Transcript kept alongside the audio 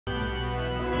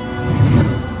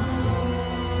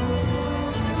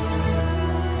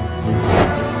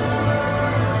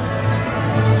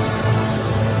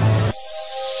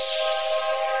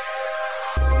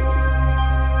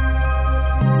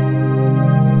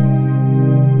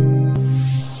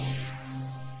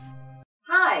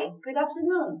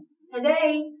afternoon.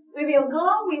 Today, we will go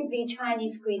on with the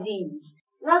Chinese cuisines.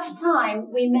 Last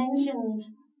time, we mentioned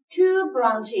two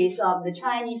branches of the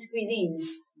Chinese cuisines.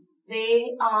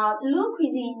 They are Lu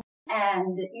cuisine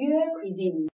and Yue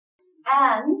cuisine.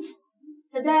 And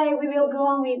today, we will go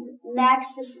on with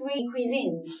next three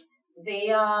cuisines.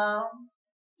 They are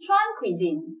Chuan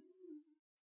cuisine,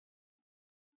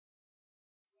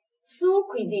 Su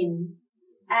cuisine,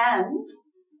 and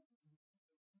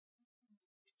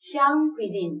Xiang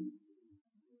cuisine.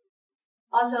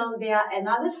 Also, there are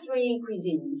another three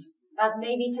cuisines, but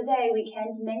maybe today we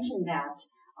can't mention that,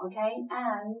 okay?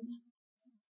 And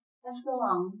let's go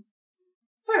on.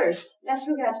 First, let's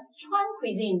look at Chuan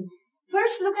cuisine.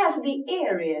 First, look at the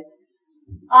area.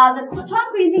 The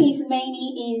Chuan cuisine is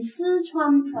mainly in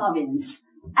Sichuan province,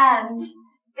 and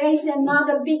there is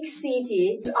another big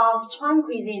city of Chuan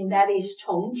cuisine, that is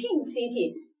Chongqing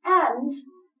city. And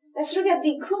let's look at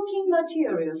the cooking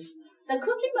materials. The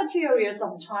cooking materials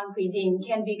of Chuan cuisine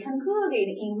can be concluded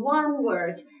in one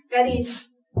word, that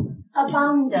is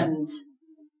abundant.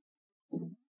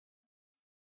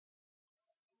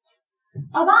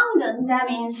 Abundant, that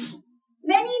means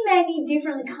many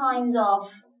different kinds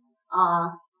of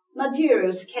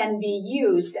materials can be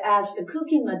used as the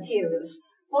cooking materials.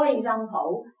 For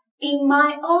example, in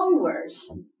my own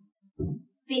words,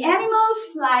 the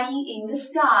animals flying in the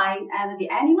sky and the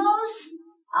animals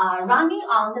running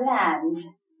on the land,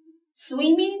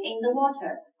 swimming in the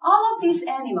water. All of these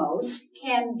animals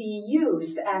can be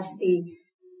used as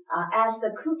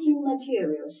the cooking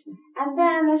materials. And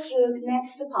then let's look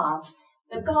next part,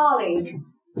 the garlic.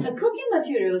 The cooking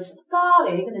materials,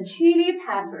 garlic, the chili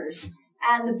peppers,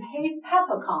 and the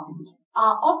peppercorn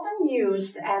are often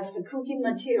used as the cooking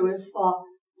materials for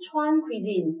Chuan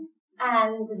cuisine.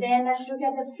 And then let's look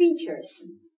at the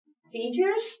features.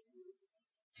 Features,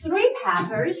 3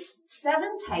 peppers,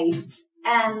 7 tastes,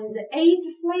 and 8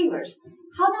 flavors.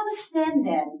 How to understand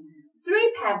them?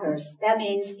 3 peppers, that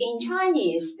means in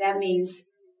Chinese, that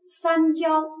means 三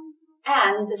椒,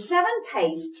 and 7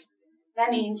 tastes,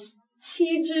 that means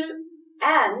七汁,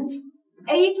 and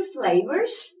 8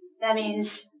 flavors, that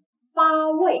means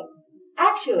八味.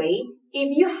 Actually,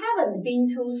 if you haven't been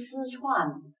to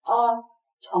Sichuan or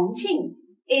Chongqing,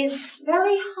 it's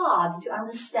very hard to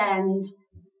understand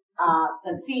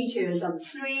the features of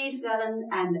 3, 7,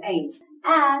 and 8.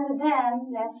 And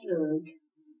then let's look.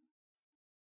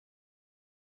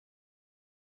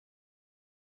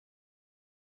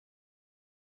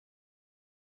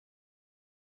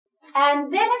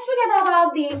 And then let's look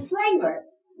about the flavor.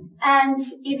 And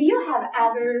if you have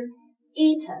ever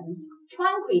eaten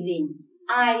Chuan cuisine,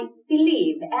 I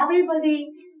believe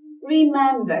everybody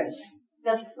remembers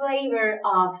the flavor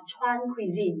of Chuan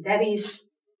cuisine. That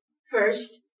is,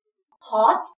 first,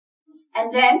 hot,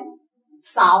 and then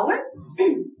sour,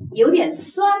 有点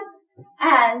酸,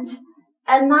 and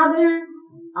another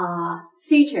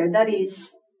feature that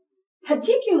is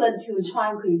particular to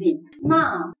Chuan cuisine.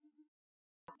 Now,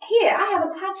 here I have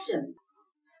a question.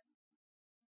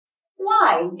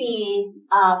 Why the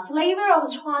flavor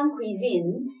of Chuan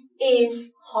cuisine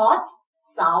is hot,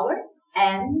 sour,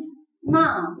 and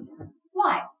mild?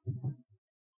 Why?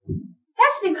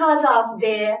 That's because of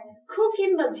their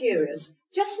cooking materials.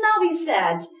 Just now we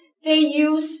said they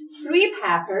use 3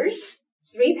 peppers.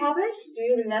 3 peppers, do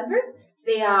you remember?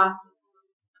 They are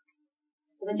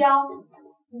什么椒?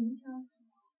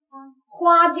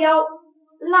 花椒,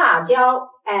 辣椒,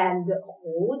 and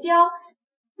胡椒.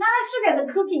 Now let's look at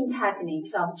the cooking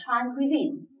techniques of Chuan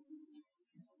cuisine.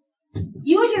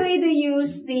 Usually they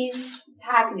use these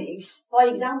techniques, for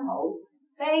example,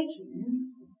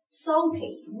 baking,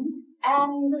 sauteing,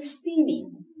 and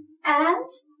steaming. And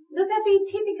look at the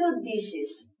typical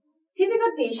dishes.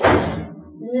 Typical dishes,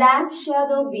 lamb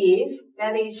shadow beef,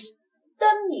 that is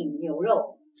灯影牛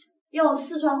肉. 用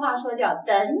四川话说叫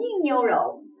灯影牛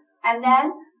肉. And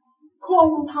then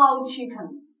空泡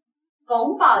chicken.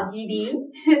 宫保鸡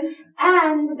丁,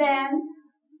 and then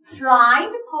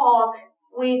fried pork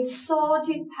with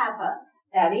salted pepper,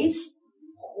 that is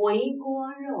回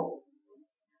锅肉.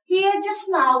 Here just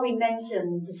now we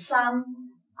mentioned some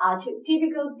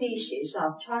typical dishes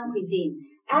of Chuan cuisine.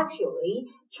 Actually,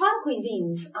 Chuan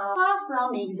cuisines are far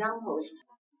from examples.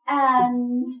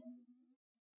 And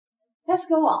let's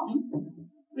go on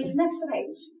with next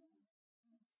page.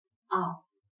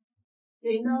 Do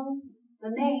you know the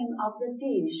name of the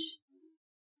dish?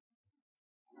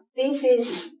 This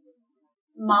is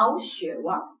毛血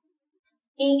旺.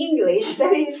 In English,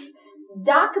 that is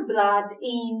dark blood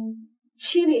in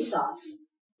chili sauce.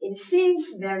 It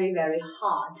seems very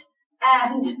hot.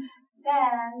 And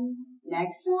then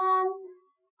next one,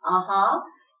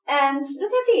 And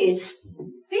look at this.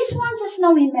 This one just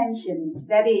now we mentioned,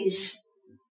 that is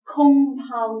空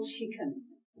泡 chicken.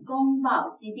 宫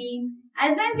保鸡丁.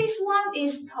 And then this one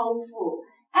is tofu.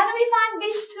 And we find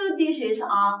these two dishes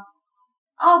are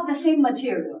of the same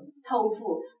material,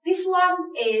 tofu. This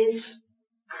one is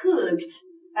cooked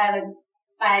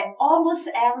by almost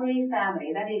every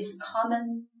family. That is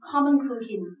common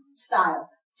cooking style.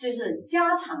 就是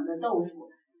家常的豆腐.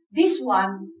 This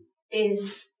one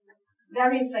is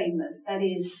very famous. That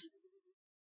is,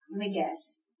 let me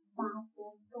guess.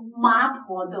 麻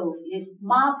婆豆腐. Yes,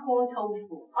 麻婆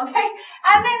tofu. Okay?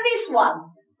 And then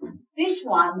this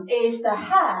one is the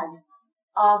head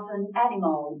of an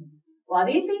animal. What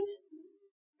is it?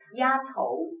 鸭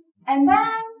头. And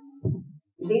then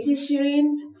this is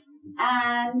shrimp,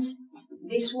 and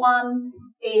this one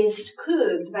is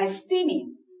cooked by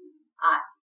steaming.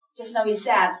 Just now we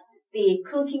said the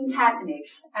cooking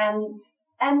techniques, and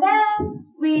then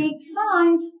we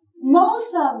find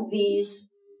most of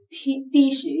these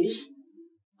dishes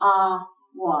are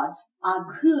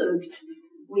cooked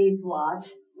with what?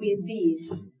 With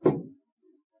these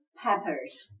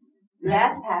peppers,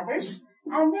 red peppers.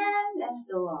 And then let's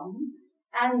go on.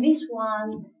 And this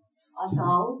one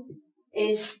also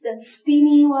is the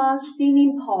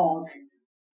steaming pork.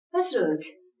 Let's look.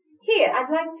 Here, I'd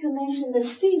like to mention the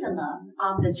seasoner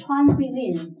of the Chuan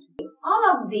cuisine. All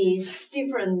of these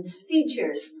different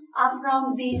features are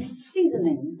from these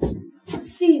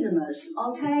seasoners,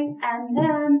 okay? And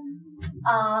then,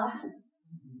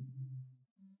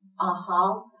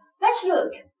 let's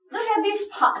look. Look at this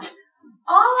pot.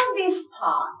 All of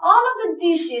the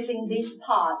dishes in this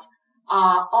pot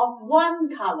are of one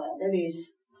color, that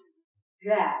is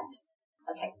red.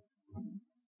 Okay.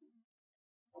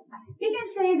 We can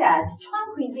say that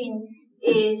Chuan cuisine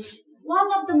is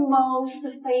one of the most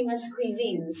famous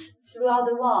cuisines throughout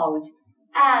the world.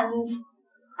 And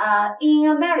in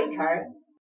America,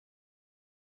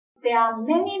 there are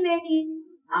many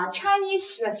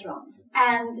Chinese restaurants,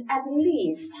 and at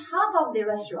least half of the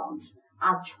restaurants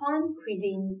are Chuan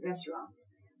cuisine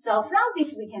restaurants. So from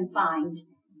this we can find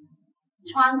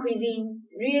Chuan cuisine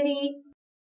really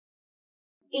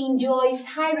enjoys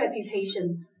high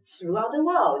reputation throughout the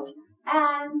world.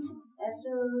 And let's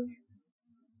look.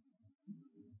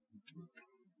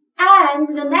 And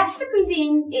the next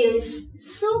cuisine is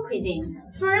Su cuisine.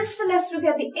 First, let's look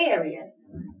at the area.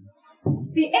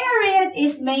 The area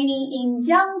is mainly in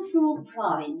Jiangsu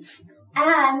province,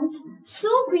 and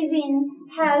Su cuisine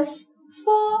has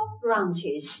 4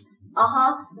 branches.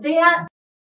 There are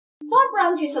 4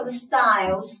 branches of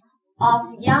styles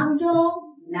of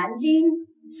Yangzhou, Nanjing,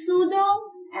 Suzhou,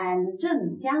 and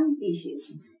Zhenjiang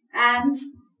dishes. And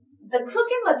the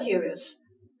cooking materials.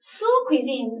 Su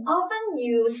cuisine often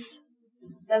use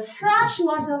the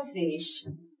freshwater fish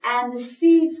and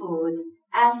seafood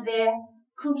as their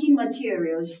cooking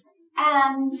materials,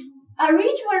 and a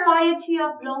rich variety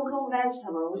of local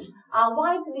vegetables are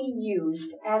widely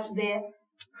used as their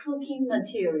cooking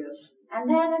materials. And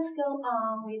then let's go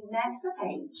on with next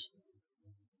page.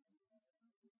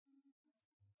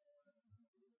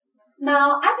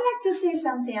 Now, I'd like to say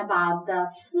something about the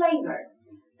flavor.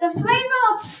 The flavor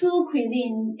of Su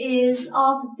cuisine is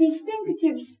of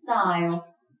distinctive style.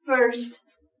 First,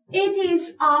 it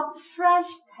is of fresh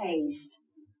taste.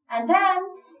 And then,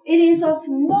 it is of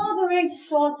moderate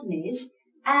saltiness.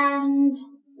 And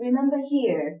remember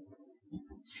here,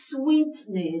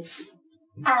 sweetness.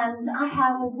 And I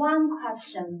have one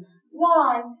question.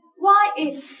 Why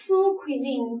is Su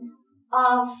cuisine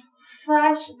of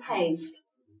fresh taste?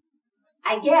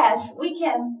 I guess we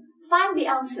can find the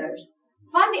answers.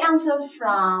 Find the answer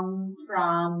from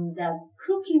the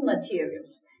cooking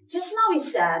materials. Just now we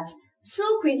said Su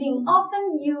cuisine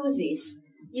often uses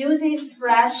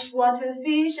freshwater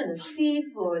fish and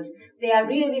seafood. They are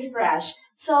really fresh.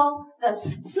 So the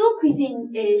Su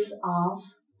cuisine is of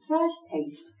fresh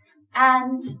taste.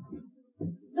 And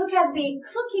look at the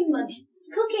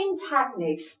cooking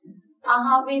techniques.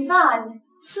 We find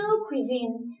Su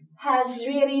cuisine has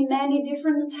really many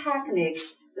different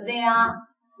techniques. They are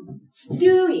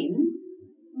stewing,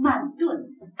 慢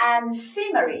炖, and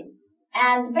simmering,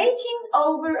 and baking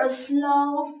over a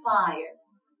slow fire,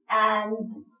 and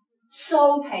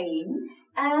sauteing,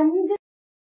 and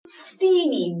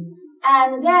steaming,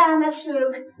 and then let's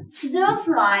look, stir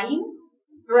frying,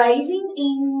 braising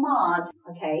in mud,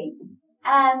 okay?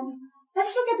 And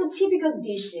let's look at the typical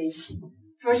dishes.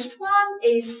 First one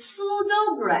is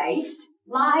Suzhou braised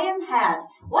lion head.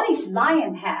 What is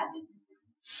lion head?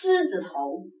 狮子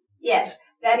头. Yes,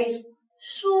 that is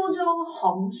苏州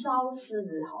红烧狮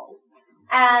子头.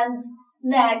 And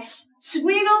Next,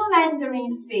 squirrel mandarin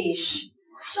fish,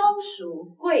 松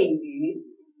鼠桂鱼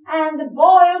and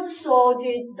boiled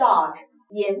salted duck,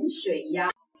 盐水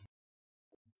鸭.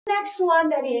 Next one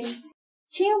that is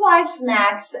青white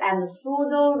snacks and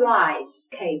Suzhou rice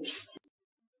cakes.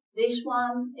 This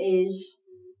one is,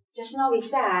 just now we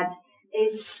said,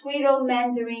 is squirrel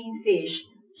mandarin fish,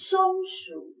 松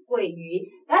鼠桂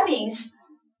鱼. That means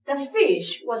the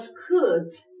fish was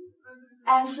cooked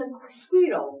as a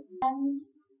squirrel. And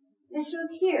let's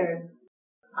look here.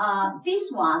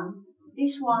 This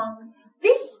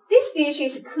dish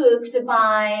is cooked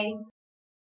by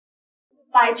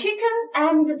chicken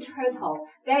and turtle.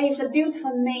 There is a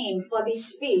beautiful name for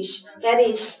this fish. That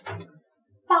is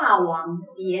霸王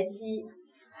别姬.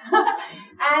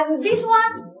 And this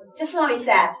one, just now we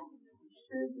said,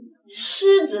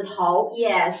 狮子头,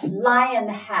 yes, lion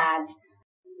head.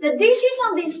 The dishes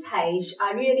on this page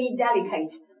are really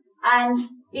delicate. And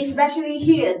especially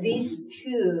here, these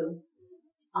two,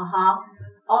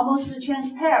 almost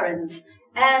transparent.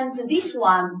 And this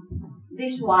one,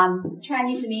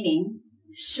 Chinese meaning,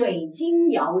 水晶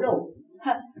肴肉.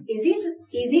 Is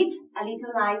it a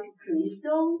little like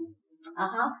crystal?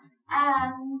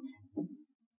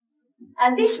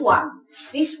 And this one,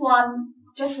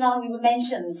 just now we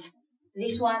mentioned,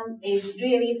 this one is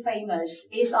really famous.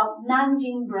 It's of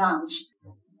Nanjing branch.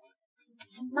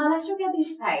 Now let's look at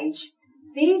this page.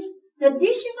 The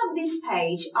dishes of this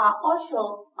page are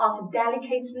also of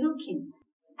delicate looking.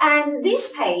 And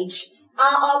this page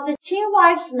are of the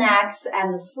Qinghai snacks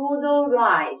and Suzhou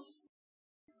rice.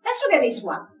 Let's look at this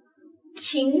one.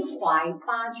 秦淮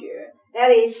八绝.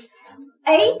 That is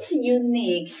 8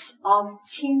 uniques of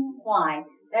Qinghai.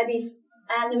 That is,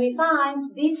 and we find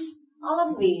all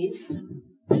of these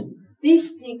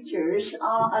pictures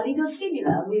are a little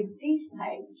similar with this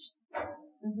page.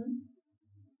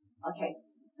 Okay,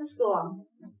 let's go on.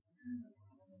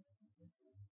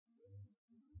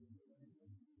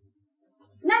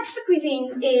 Next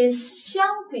cuisine is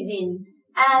Xiang cuisine.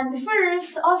 And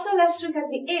first, also let's look at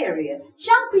the area.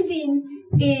 Xiang cuisine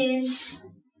is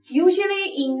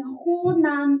usually in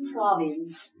Hunan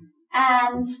province.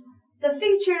 And the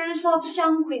features of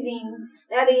Xiang cuisine,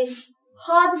 that is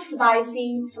hot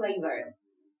spicy flavor,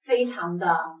 非常的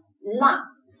辣,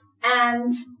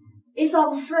 and it's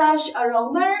of fresh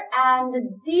aroma and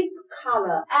deep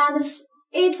color, and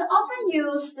it often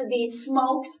used the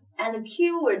smoked and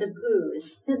cured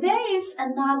goods. There is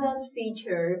another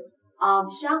feature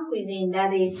of Xiang cuisine,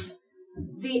 that is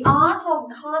the art of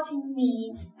cutting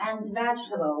meat and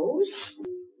vegetables,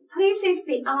 pleases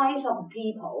the eyes of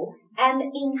people and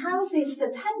enhances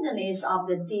the tenderness of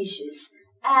the dishes.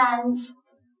 And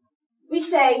we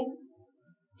say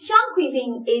Xiang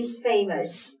cuisine is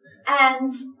famous,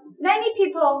 and many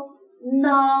people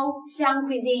know Xiang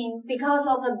cuisine because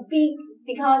of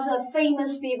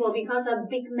famous people, because of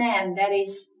big man, that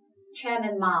is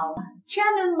Chairman Mao.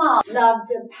 Chairman Mao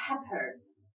loved pepper,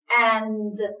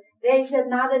 and there is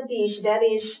another dish that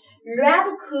is red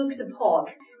cooked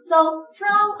pork. So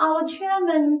from our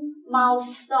Chairman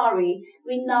Mao's story,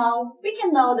 we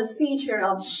can know the feature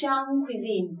of Xiang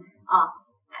cuisine.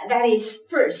 That is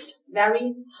first,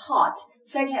 very hot.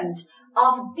 Second,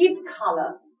 of deep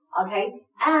color. Okay.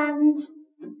 And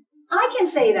I can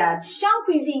say that Xiang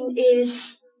cuisine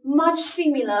is much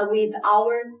similar with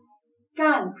our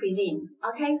Gan cuisine.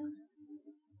 Okay.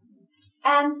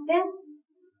 And then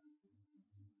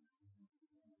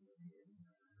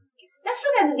let's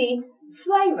look at the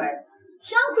flavor.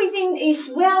 Xiang cuisine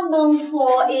is well known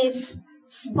for its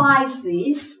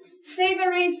spices,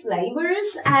 savory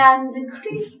flavors, and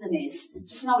crispness.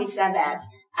 Just now we said that.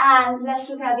 And let's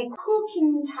look at the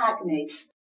cooking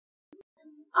techniques.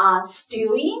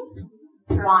 Stewing,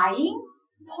 frying,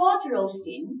 pot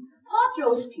roasting. Pot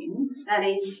roasting, that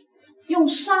is 用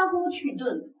砂锅去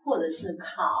炖或者是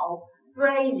烤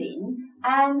braising,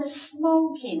 and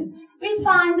smoking. We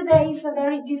find there is a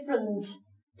very different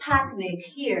technique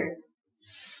here.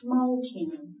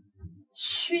 Smoking.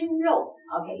 熏肉.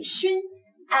 Okay, 熏.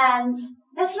 And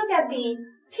let's look at the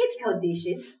typical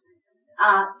dishes.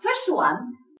 First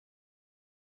one,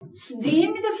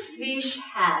 steamed fish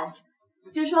head.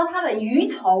 就是说它的鱼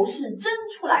头是蒸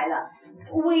出来的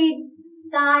with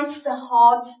diced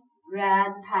hot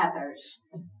red peppers.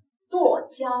 剁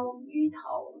椒鱼头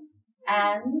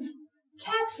and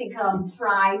capsicum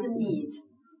fried meat.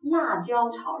 辣椒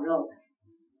炒肉.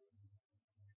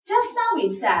 Just now we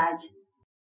said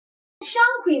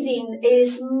Xiang cuisine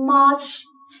is much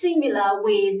similar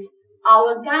with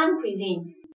our Gan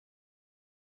cuisine.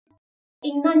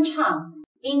 In Nanchang,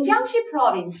 in Jiangxi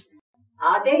province,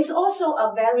 there is also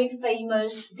a very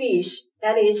famous dish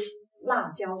that is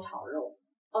辣椒炒肉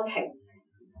Okay.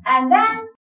 And then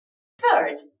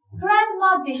third,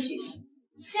 grandma dishes.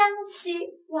 湘西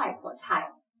外婆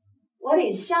菜 What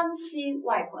is 湘西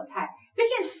外婆菜 We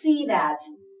can see that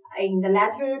in the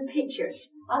latter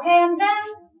pictures. Okay, and then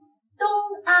东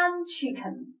安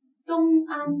chicken. 东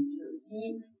安子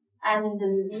鸡 And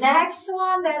the next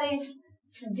one that is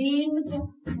steamed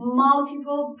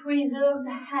multiple preserved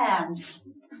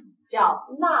hams. 叫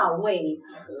辣味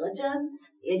合蒸，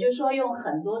也就是说用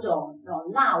很多种那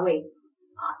种辣味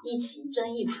一起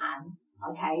蒸一盘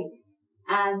Okay,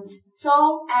 and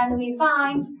we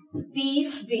find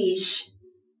this dish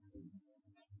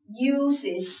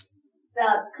uses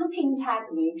the cooking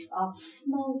techniques of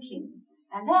smoking.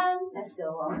 And then let's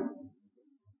go on.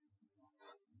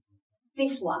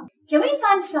 This one. Can we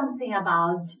find something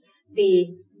about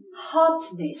the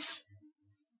hotness?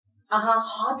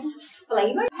 Hot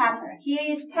flavor? Pepper. Here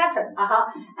is pepper.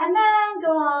 And then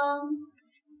go on.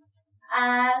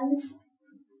 And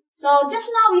so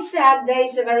just now we said there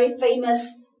is a very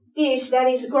famous dish that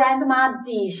is grandma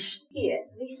dish. Here,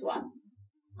 this one.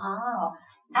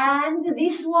 And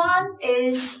this one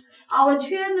is our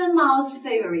Chairman Mao's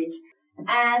favorite.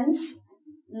 And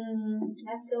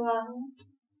let's go on.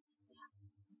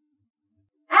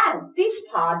 And this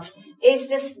part is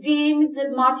the steamed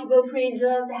multiple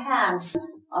preserved hams.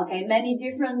 Okay, many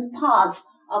different parts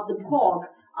of the pork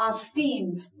are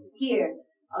steamed here.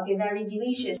 Okay, very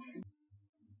delicious.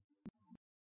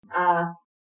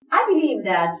 I believe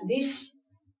that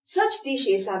such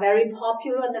dishes are very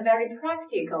popular and very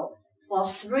practical for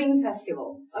Spring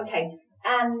Festival. Okay,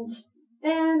 and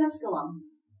then let's go on.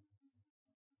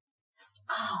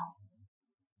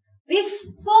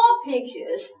 These 4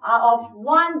 pictures are of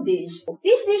one dish.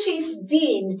 This dish is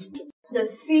steamed. The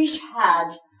fish head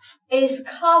is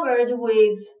covered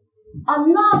with a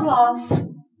lot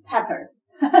of pepper.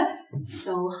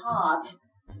 So hot.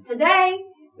 Today,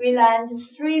 we learned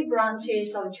 3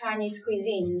 branches of Chinese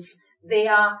cuisines. They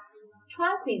are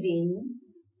Chuan cuisine,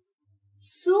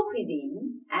 Su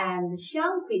cuisine, and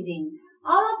Xiang cuisine.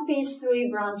 All of these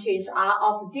 3 branches are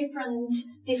of different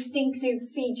distinctive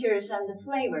features and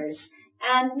flavors.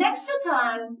 And next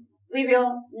time, we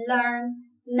will learn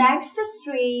next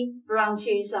 3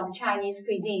 branches of Chinese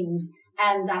cuisines.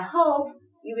 And I hope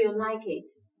you will like it.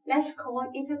 Let's call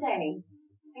it a day.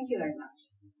 Thank you very much.